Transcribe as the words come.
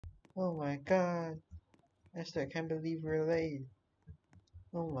Oh my god. Esther, I can't believe we're late.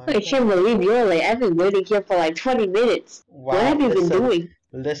 Oh my I god. can't believe you're late. I've been waiting here for like 20 minutes. Wow, What have you been doing?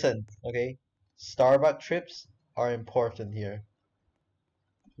 listen, okay? Starbucks trips are important here.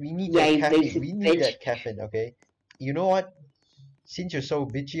 We need Yeah, that you caffeine. basic We need bitch. that caffeine, okay? You know what? Since you're so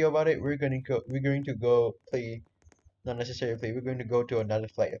bitchy about it, we're going to go play, not necessarily play, we're going to go to another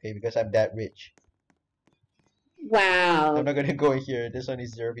flight, okay? Because I'm that rich. I'm Wow. not gonna go here. This one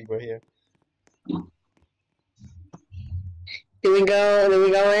is 0 people here. Do we go? Do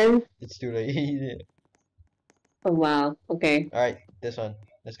we go in? It's too late. Oh wow. Okay. Alright, this one.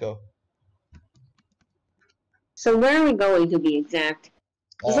 Let's go. So where are we going to be exact?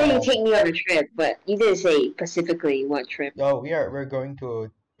 You said you Um take me on a trip, but you didn't say specifically what trip. oh we're going to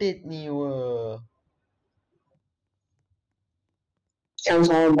Disney World. Sounds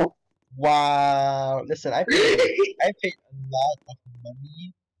horrible. Wow. Listen, I paid a lot of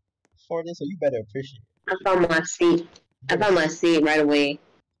money for this, so you better appreciate it. I found my seat. You I better found my seat right away.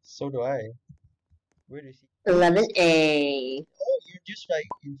 so do I. Where do you see? 11A. Oh, you're just like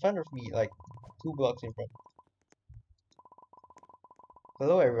in front of me, like 2 blocks in front.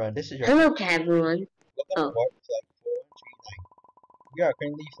 Hello everyone, this is your Hello, everyone. welcome Oh, aboard flight 4139. We are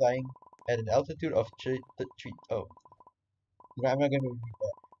currently flying at an altitude of oh, I'm not gonna repeat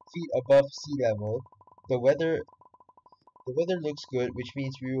that. Feet above sea level. The weather the weather looks good, which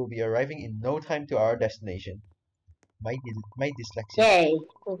means we will be arriving in no time to our destination. My dyslexia. yay.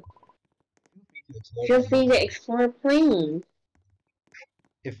 Feel free to explore Feel free to explore planes.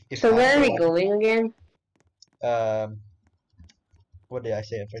 if So I'm where are the we going again? one, what did I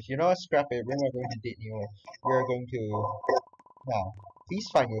say at first? You know what? Scrap it. We're not going to date anymore. We're going to now. Please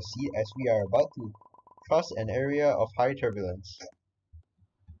find your seat as we are about to cross an area of high turbulence.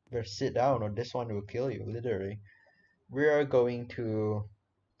 Better sit down, or this one will kill you, literally. We are going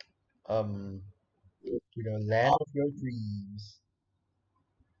um to the land of your dreams.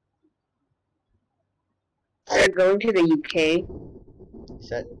 We're going to the UK. Is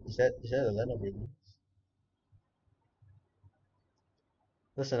that the land of your dreams?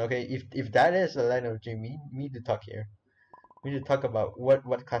 Listen, okay, if that is the land of dream, we need to talk here. We need to talk about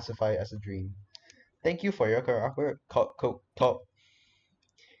what classify as a dream. Thank you for your cooperation.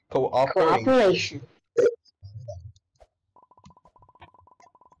 Cooperation.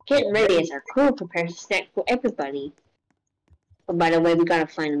 Get ready as our crew prepares a snack for everybody. Oh, by the way, we gotta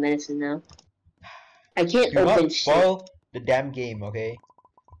find the medicine now. I can't Do open not shit. spoil the damn game, okay?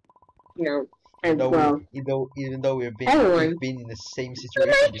 No. Even though Well, we've everyone. been in the same Oh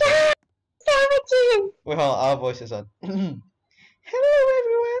situation my before. god! Savages! Well, our voices on. Hello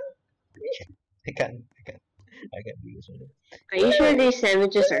everyone. I can't do this one. Are you sure these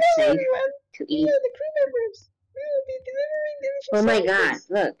sandwiches are safe Everyone. to We eat? are the crew members. We will be delivering delicious Oh my god, sandwiches.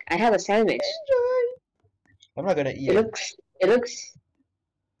 look, I have a sandwich. Enjoy. I'm not gonna eat It it.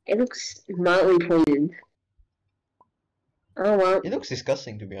 looks mildly poisoned. Oh well, It looks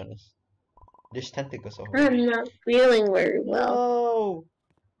disgusting, to be honest. There's tentacles all over. I'm not feeling very well. No.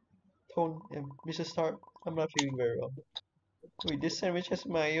 Tone, Mrs. Stark, I'm not feeling very well. Wait, this sandwich has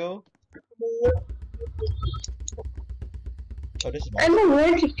mayo. Oh, this is I'm mayo.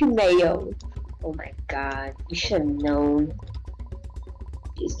 allergic to mayo. Oh my god, you should have known.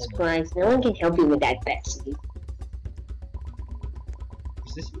 Jesus Christ, no one can help you with that, Betsy.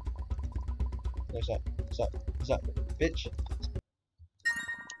 Is this? No, it's not. Bitch.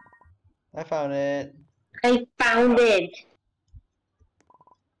 I found it. I found it!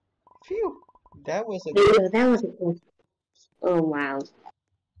 Phew. That was a Ew, that was a... Oh wow.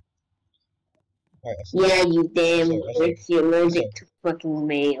 Alright, Yeah, you damn sorry. bitch, you're allergic to fucking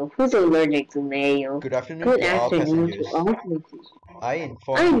mayo. Who's allergic to mayo? Good afternoon Good to all afternoon passengers. to all passengers. I I'm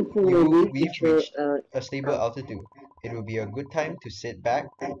inform you informing we've you reached a stable altitude. It will be a good time to sit back,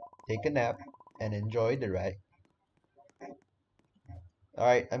 take a nap, and enjoy the ride.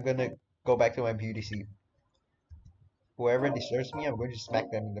 Alright, I'm gonna go back to my beauty sleep. Whoever disturbs me, I'm going to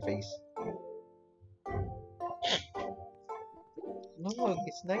smack them in the face. Look,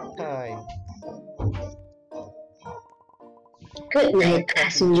 it's nighttime. Good night,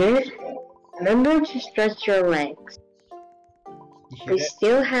 passengers. Remember to stretch your legs. You hear We that?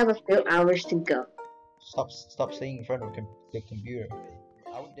 still have a few hours to go. Stop staying in front of the computer.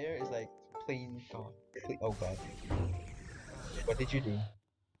 Out there is like plain God. Oh God. What did you do?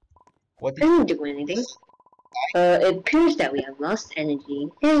 What I did you didn't do anything. It appears that we have lost energy.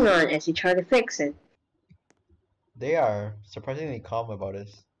 Hang on as you try to fix it. They are surprisingly calm about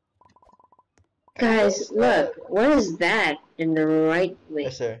us. Guys, look, what is that in the right way?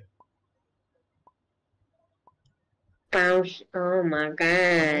 Yes, sir. Bounce. Oh my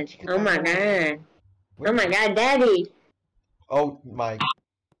god. Oh my god. Where Oh my god, Daddy. Oh my.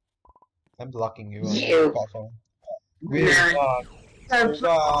 I'm blocking you on the You. platform. We're Nah. gone. Oh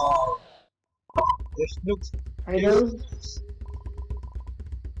wow. There's nukes. Are There's those?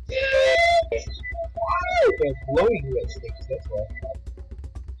 they're glowing red snakes, that's why.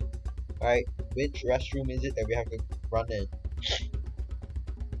 Alright, which restroom is it that we have to run in?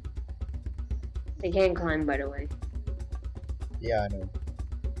 They can't climb, by the way. Yeah, I know.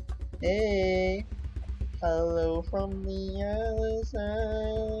 Hey! Hello from the other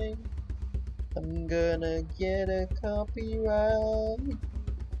side. I'm gonna get a copyright.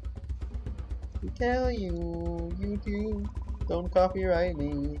 To tell you, YouTube, don't copyright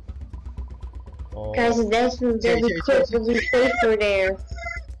me. Oh. Guys, that's Here, that we here, quit here, to be safer there.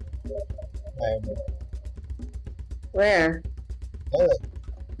 I know. Where? Oh,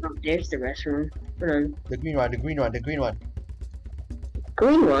 Oh, there's the restroom. Hold on. the green one, the green one, the green one.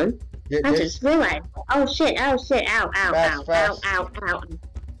 Green one? I There's just realized. Oh shit, ow, ow, Fast, ow, fast. ow, ow, ow.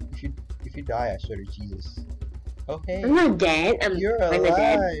 if you die, I swear to Jesus. Oh hey, I'm not dead. you're I'm not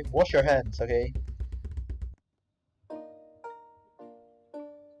dead. alive. Wash your hands, okay?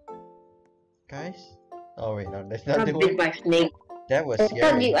 Guys? Oh wait, no, that's not I'm the bit one. by snake. That was I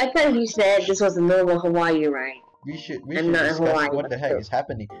scary. thought you said this was a normal Hawaii ride. We should I'm not in discuss Hawaii, what the but heck still. is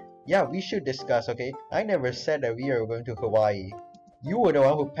happening. Yeah, we should discuss, okay? I never said that we are going to Hawaii. You were the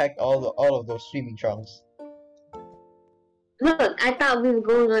one who packed all of those swimming trunks. Look, I thought we were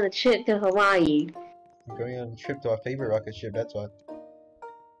going on a trip to Hawaii. We're going on a trip to our favorite rocket ship, that's what.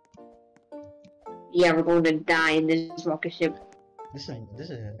 Yeah, we're going to die in this rocket ship. This is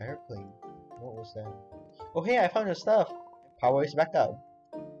an airplane. What was that? Oh hey, I found your stuff. Power is back up.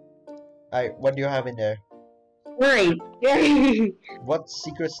 Alright, what do you have in there? Right. What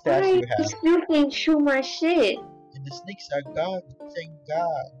secret stash do Why you you have? still can't shoot my shit? And the snakes are gone, thank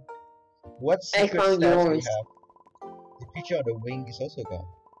God. What I secret found stash do you yours. have? The creature on the wing is also gone.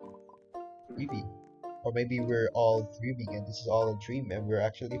 Creepy. Or maybe we're all dreaming and this is all a dream and we're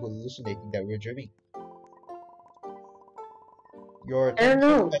actually hallucinating that we're dreaming. Your I don't attention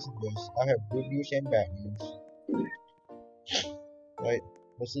know. passengers, I have good news and bad news. Right,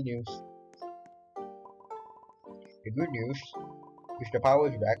 what's the news? The good news is the power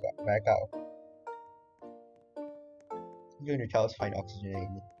is back out. You're going to tell us find oxygen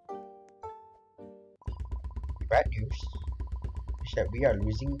in it. The bad news is that we are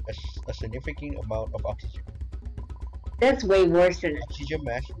losing a significant amount of oxygen. That's way worse than it. Oxygen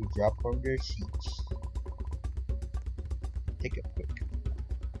masks will drop from their seats. Take it quick.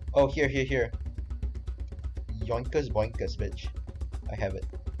 Oh, here. Yoinkas boinkas, bitch. I have it.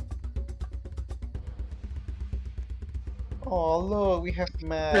 Oh, look, we have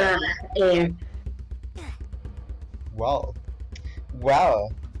masks. Air. Wow.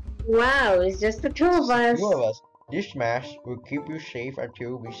 Wow, it's just the two of us. Two of us. This mask will keep you safe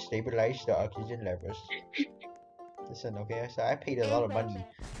until we stabilize the oxygen levels. Listen, okay, so I paid a lot of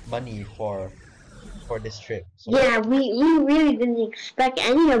money for this trip. So Yeah, we really didn't expect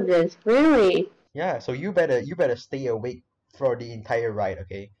any of this, really. yeah, so you better stay awake for the entire ride,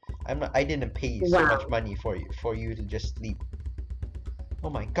 okay? I didn't pay so much money for you to just sleep. Oh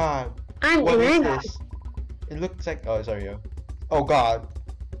my god. What is this? It looks like oh god.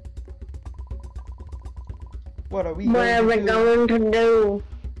 What are we going to do?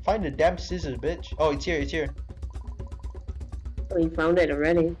 Find the damn scissors, bitch. Oh, it's here. We found it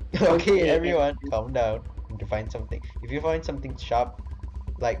already. Okay, everyone, calm down. Need to find something. If you find something sharp,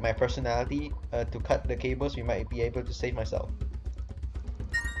 like my personality, to cut the cables, we might be able to save myself.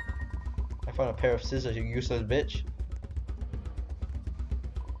 I found a pair of scissors, you useless bitch.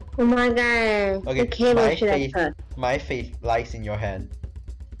 Oh my god. Okay, the cable should have cut. My faith lies in your hand.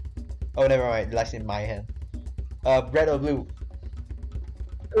 Oh, never mind, it lies in my hand. Red or blue?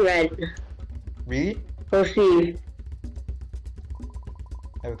 Red. Really? We'll see.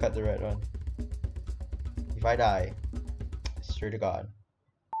 I will cut the red one. If I die, I swear to God.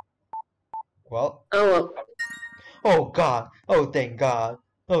 Well. Oh, Oh God. Oh thank God.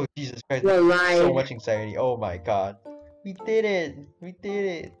 Oh Jesus Christ. You're alive. So much anxiety. Oh my God. We did it. We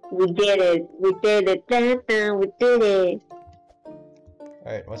did it. We did it. We did it. Da-da, we did it.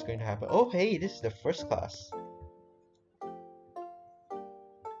 Alright, what's going to happen? Oh hey, this is the first class.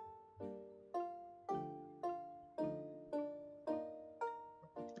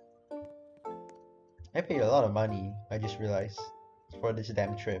 I paid a lot of money, I just realized, for this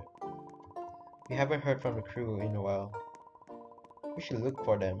damn trip. We haven't heard from the crew in a while. We should look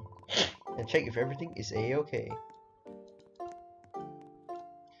for them and check if everything is a-okay.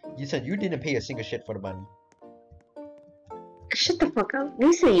 You said you didn't pay a single shit for the money. Shut the fuck up.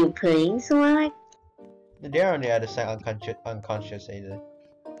 These are you playing, so I like. They're on the other side, unconscious either.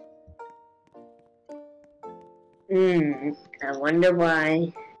 I wonder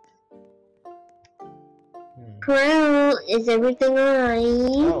why. Hmm. Hello, is everything alright?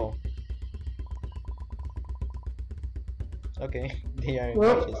 Oh. Okay, they are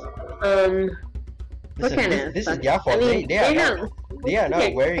unconscious. What kind of this is fuck? their fault. I mean, They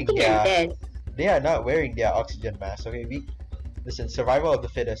are not wearing their oxygen mask. Okay, listen. Survival of the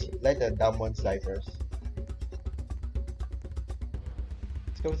fittest. Let the dumb ones die first.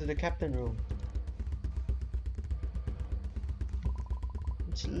 Let's go to the captain room.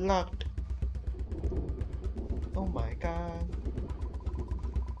 It's locked. Oh my god.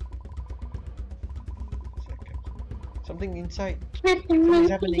 Something inside. Something's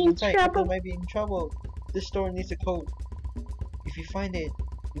happening inside. Captain might be in trouble. This door needs a code. If you find it,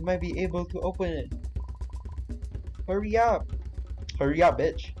 you might be able to open it. Hurry up. Hurry up,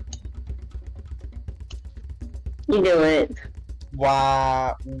 bitch. You know it.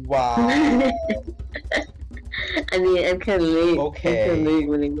 Wow. Wow. I mean, I'm kind of late. Okay.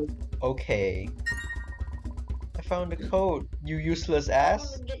 Okay. I found the code, you useless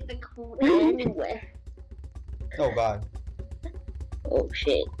ass. Get the code anywhere. Oh god. Oh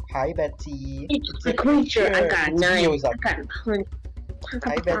shit. Hi, Betsy. It's a creature. I got a knife. It's I got a punch.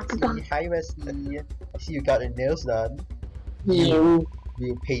 Hi, Betsy. Hi, Wesley. I see you got your nails done. You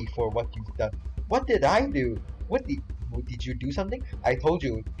will pay for what you've done. What did I do? Did you do something? I told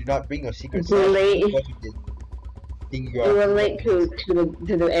you, do not bring your secret You were stash. late. What you did. You were late to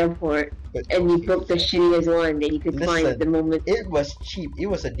the airport, but, and you booked the shittiest one that you could find at the moment. It was cheap. It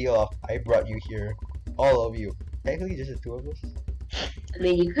was a deal of I brought you here, all of you. Technically, just the two of us. I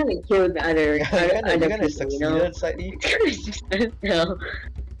mean, you kind of killed the other you other kind of people, you know? slightly. No.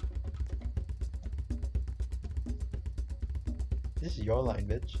 This is your line,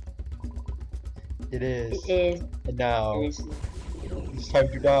 bitch. It is. It is. And now, It is. it's time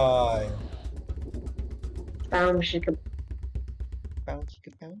to die. Boom, shika. Bounce,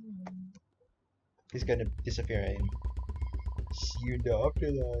 bounce. He's gonna disappear and see you in the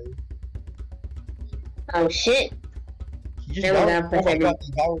afterlife. Oh shit. He just now, oh my god,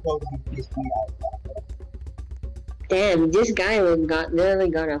 he now told him his out. Damn, this guy literally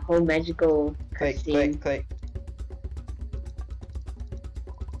got a whole magical cutscene. Click.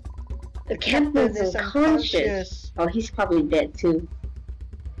 The captain's unconscious. Oh, he's probably dead too.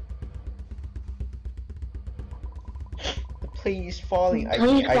 The plane is falling. I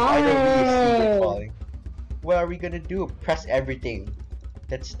Plane don't really see it falling. What are we gonna do? Press everything.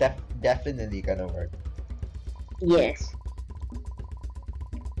 That's definitely gonna work. Yes.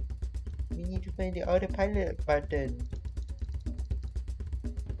 We need to find the autopilot button.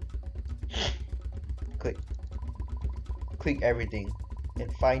 Click everything.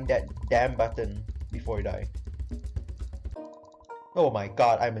 And find that damn button before you die. Oh my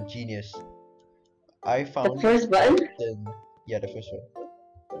god, I'm a genius. I found the first button? Yeah, the first one.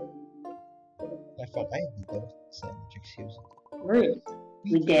 I did the sandwich, excuse me. Right.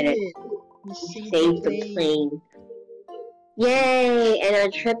 We did it. We saved the plane. Yay! And our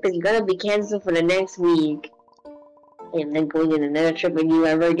trip is gonna be cancelled for the next week. And then going on another trip with you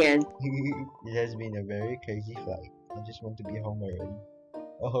ever again. It has been a very crazy flight. I just want to be home already.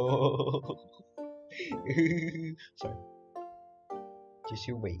 Oh. Sorry. Just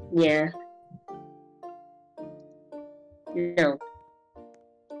you wait. Yeah. No.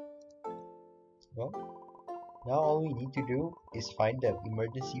 Well, now all we need to do is find the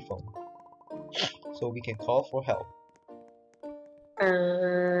emergency phone. So we can call for help.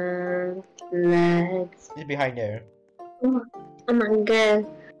 Let's... It's behind there. Oh my god.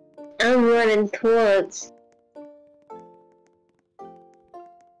 I'm running towards...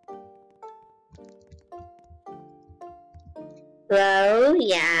 Hello?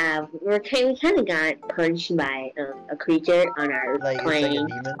 Yeah, we kind of got punched by a creature on our plane. It's like a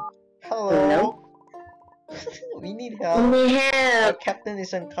demon. Hello? We need help. We need help. Our captain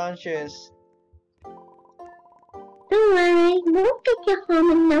is unconscious. Don't worry, we'll get you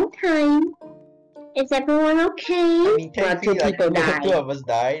home in no time. Is everyone okay? I mean, technically, two people died. Two of us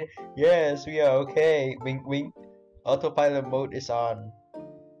died. Yes, we are okay. Wink, wink. Autopilot mode is on.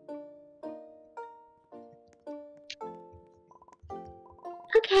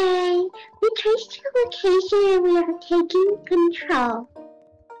 Okay, we traced your location and we are taking control.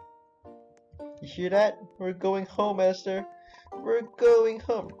 You hear that? We're going home, Aster. We're going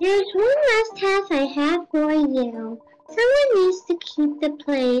home. There's one last task I have for you. Someone needs to keep the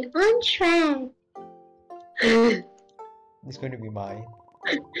plane on track. It's going to be mine.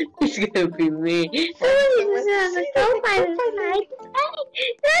 It's gonna be me.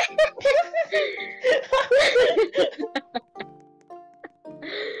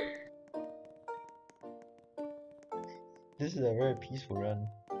 This is a very peaceful run.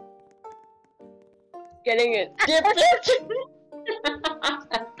 Getting it. Dip it!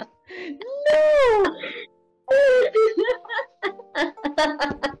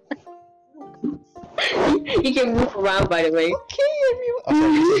 You can move around, by the way. Okay, everyone. Oh,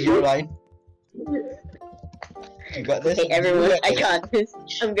 sorry, this is your line. You got this. Okay, everyone, You I got this.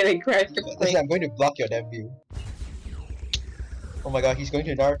 I'm gonna crash the Listen, plane. I'm going to block your damn view. Oh my god, he's going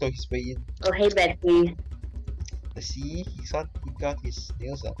to Naruto his way in. Oh, hey, Betsy. See, he got his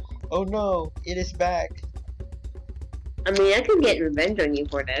nails up. Oh no, it is back. I mean, I could get revenge on you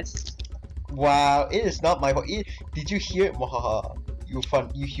for this. Wow, it is not my fault. Did you hear it? Mwahaha.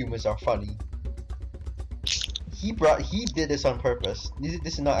 You humans are funny. He did this on purpose. This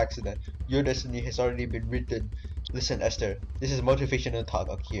is not accident. Your destiny has already been written. Listen, Aster, this is motivational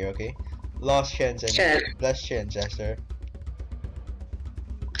talk here, okay? Lost chance and Sure. last chance, Aster.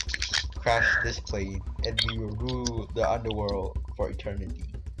 Crash this plane and we will rule the underworld for eternity.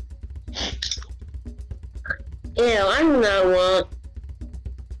 Ew, I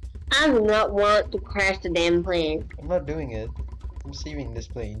do not want to crash the damn plane. I'm not doing it. I'm saving this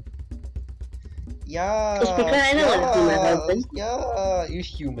plane. Yeah. It's because I don't want to see my husband. Yeah, you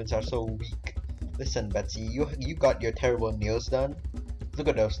humans are so weak. Listen, Betsy, you got your terrible nails done. Look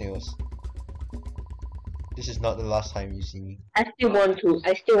at those nails. This is not the last time you see me. I still want to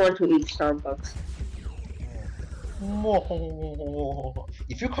eat Starbucks.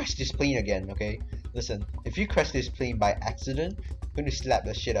 If you crash this plane again, okay? Listen, if you crash this plane by accident, I'm going to slap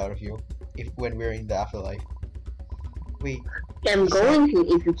the shit out of you. When we're in the afterlife. Wait. I'm going to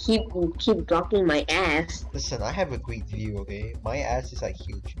if you keep blocking my ass. Listen, I have a great view, okay? My ass is like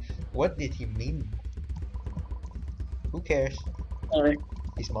huge. What did he mean? Who cares? Or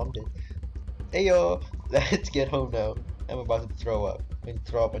His mom did. Hey yo, let's get home now. I'm about to throw up. I'm going to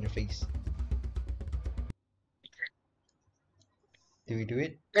throw up on your face. Do we do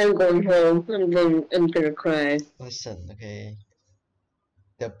it? I'm going home. I'm gonna cry. Listen, okay.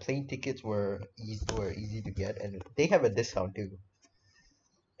 The plane tickets were easy to get, and they have a discount too.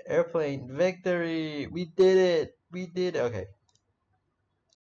 Airplane victory! We did it! We did it! Okay.